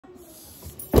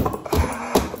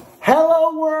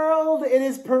Hello world, it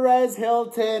is Perez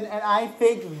Hilton, and I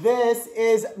think this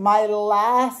is my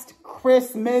last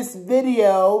Christmas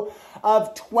video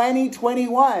of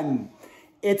 2021.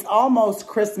 It's almost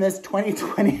Christmas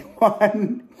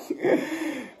 2021.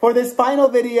 For this final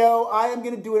video, I am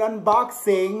going to do an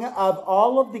unboxing of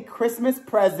all of the Christmas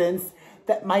presents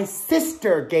that my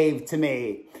sister gave to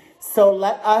me. So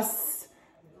let us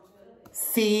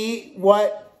see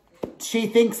what she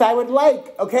thinks I would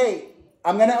like. Okay.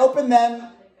 I'm going to open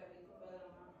them,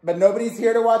 but nobody's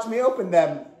here to watch me open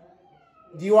them.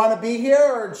 Do you want to be here,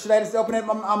 or should I just open it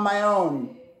on my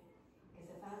own?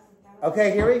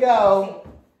 Okay, here we go.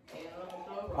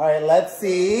 All right, let's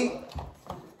see.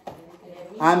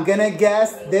 I'm going to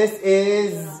guess this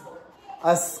is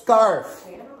a scarf.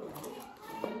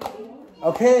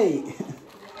 Okay.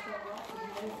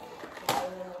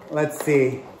 Let's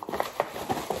see.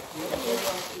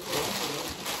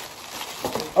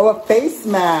 Oh, a face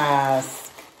mask.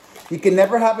 You can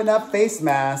never have enough face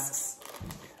masks,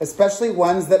 especially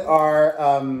ones that are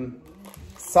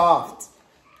soft.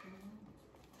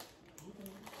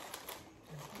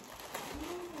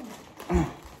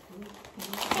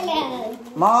 Hello.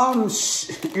 Mom,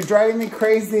 shh, you're driving me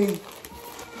crazy.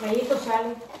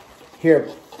 Here,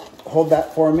 hold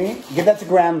that for me. Give that to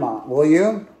Grandma, will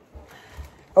you?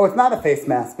 Oh, it's not a face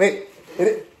mask. Wait,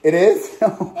 it is? It is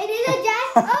a jacket.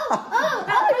 Oh,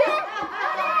 yeah.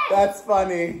 That's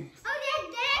funny. Oh, there's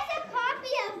a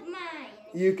copy of mine.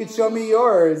 You could show me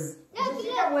yours. Look,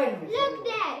 Dad. We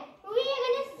are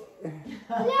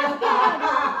gonna... Look,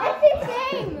 Dad. It's the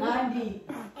same.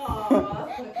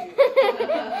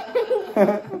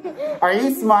 Are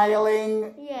you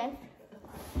smiling? Yes.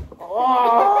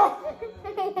 Oh,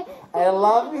 I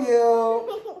love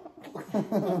you.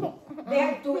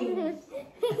 They're twins.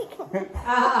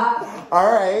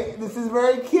 All right, this is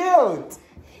very cute.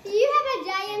 You have a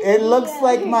giant It looks beard.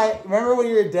 like my... Remember when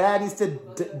your dad used to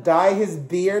dye his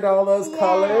beard all those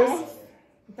colors?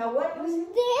 This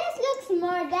looks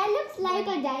more. That looks like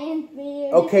a giant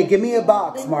beard. Okay, give me a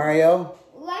box, Mario.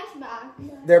 What box?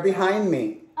 They're behind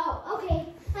me. Oh, okay.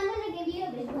 I'm gonna give you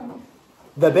a big one.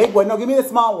 The big one? No, give me the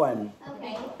small one.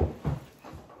 Okay.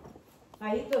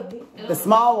 The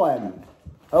small one.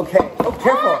 Okay. Oh,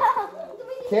 careful.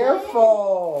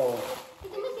 Careful.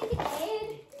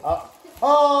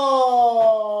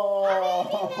 Oh.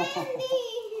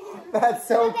 That's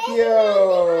so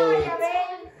cute.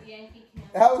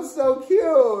 That was so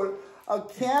cute. A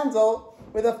candle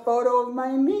with a photo of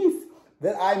my niece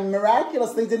that I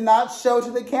miraculously did not show to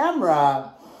the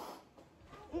camera.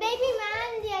 Baby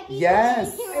man,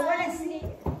 Yes.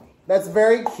 That's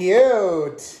very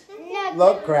cute.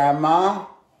 Look, Grandma.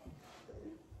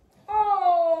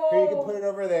 Oh. Here, you can put it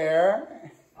over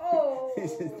there. Oh.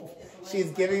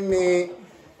 She's giving me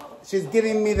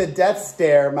the death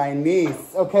stare, my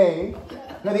niece. Okay.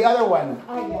 Now the other one.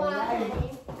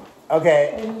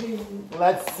 Okay.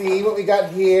 Let's see what we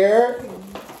got here.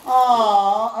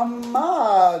 Aw, a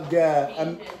mug.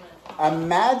 A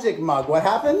magic mug. What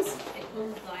happens?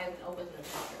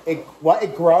 It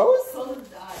grows?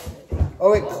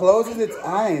 Oh, it closes its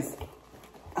eyes.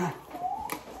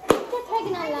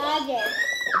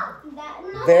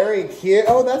 Very cute.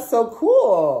 Oh, that's so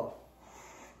cool.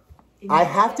 I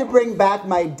have to bring back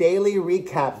my daily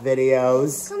recap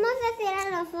videos.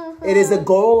 It is a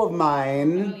goal of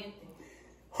mine.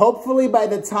 Hopefully by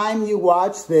the time you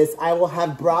watch this, I will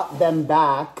have brought them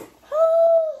back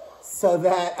so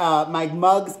that my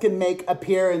mugs can make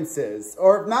appearances.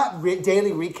 Or if not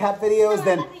daily recap videos,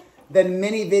 then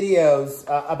mini videos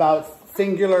about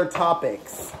singular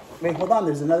topics. Wait, hold on.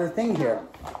 There's another thing here.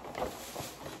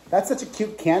 That's such a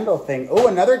cute candle thing. Oh,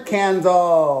 another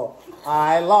candle.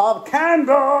 I love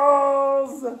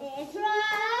candles. It's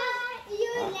right.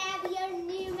 You love your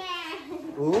new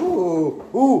man. Ooh,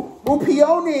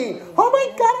 peony. Oh my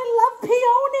God, I love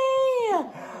peony.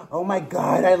 Oh my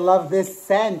God, I love this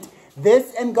scent.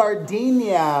 This and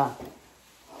gardenia.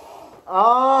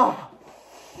 Oh.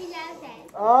 He loves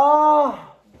it. Oh.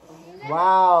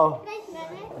 Wow. Can I smell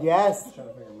it? Yes. It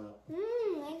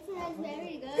smells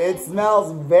very good. It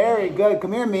smells very good.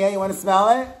 Come here, Mia. You want to smell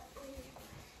it?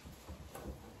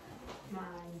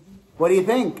 What do you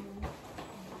think?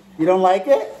 You don't like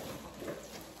it?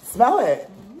 Smell it.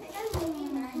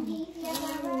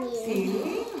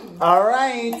 All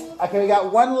right. Okay, we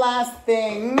got one last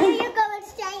thing. Here you go,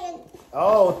 it's giant.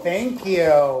 Oh, thank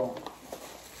you.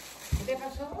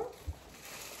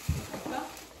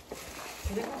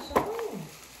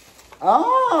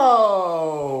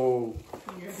 Oh,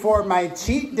 for my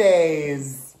cheat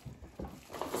days.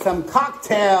 Some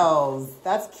cocktails.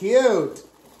 That's cute.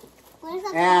 Where's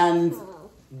the And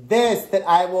this that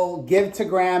I will give to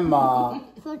Grandma.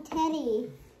 For Teddy.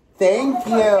 Thank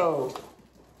you.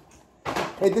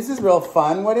 Wait, this is real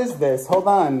fun. What is this? Hold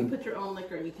on. Put your own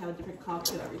liquor and you can have a different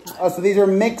cocktail every time. Oh, so these are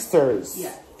mixers.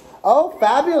 Yeah. Oh,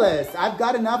 fabulous. I've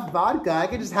got enough vodka. I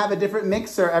could just have a different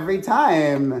mixer every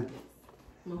time.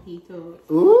 Mojitos.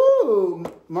 Ooh.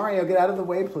 Mario, get out of the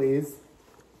way, please.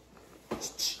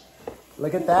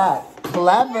 Look at that.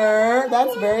 Clever.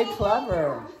 That's very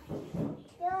clever.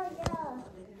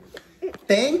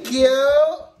 Thank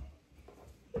you.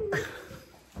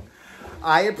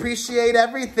 I appreciate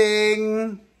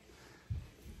everything.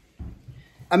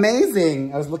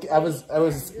 Amazing. I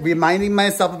was reminding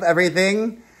myself of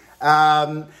everything.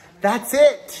 That's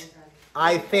it.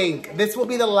 I think this will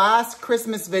be the last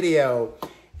Christmas video.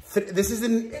 This is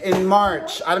in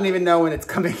March. I don't even know when it's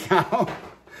coming out.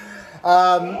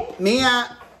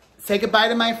 Mia, say goodbye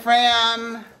to my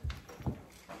fam.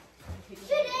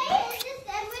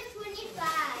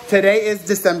 Today is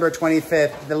December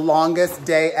 25th, the longest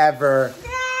day ever.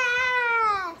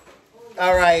 Yeah.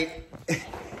 All right.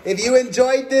 If you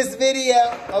enjoyed this video,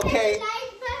 okay.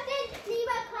 Like button, leave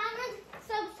a comment,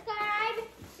 subscribe,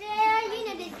 share, you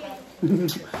know the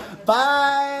drill.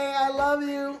 Bye. I love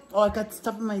you. Oh, I got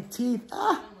stuff in my teeth.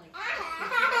 Ah.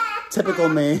 Typical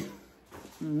me.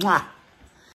 Mwah.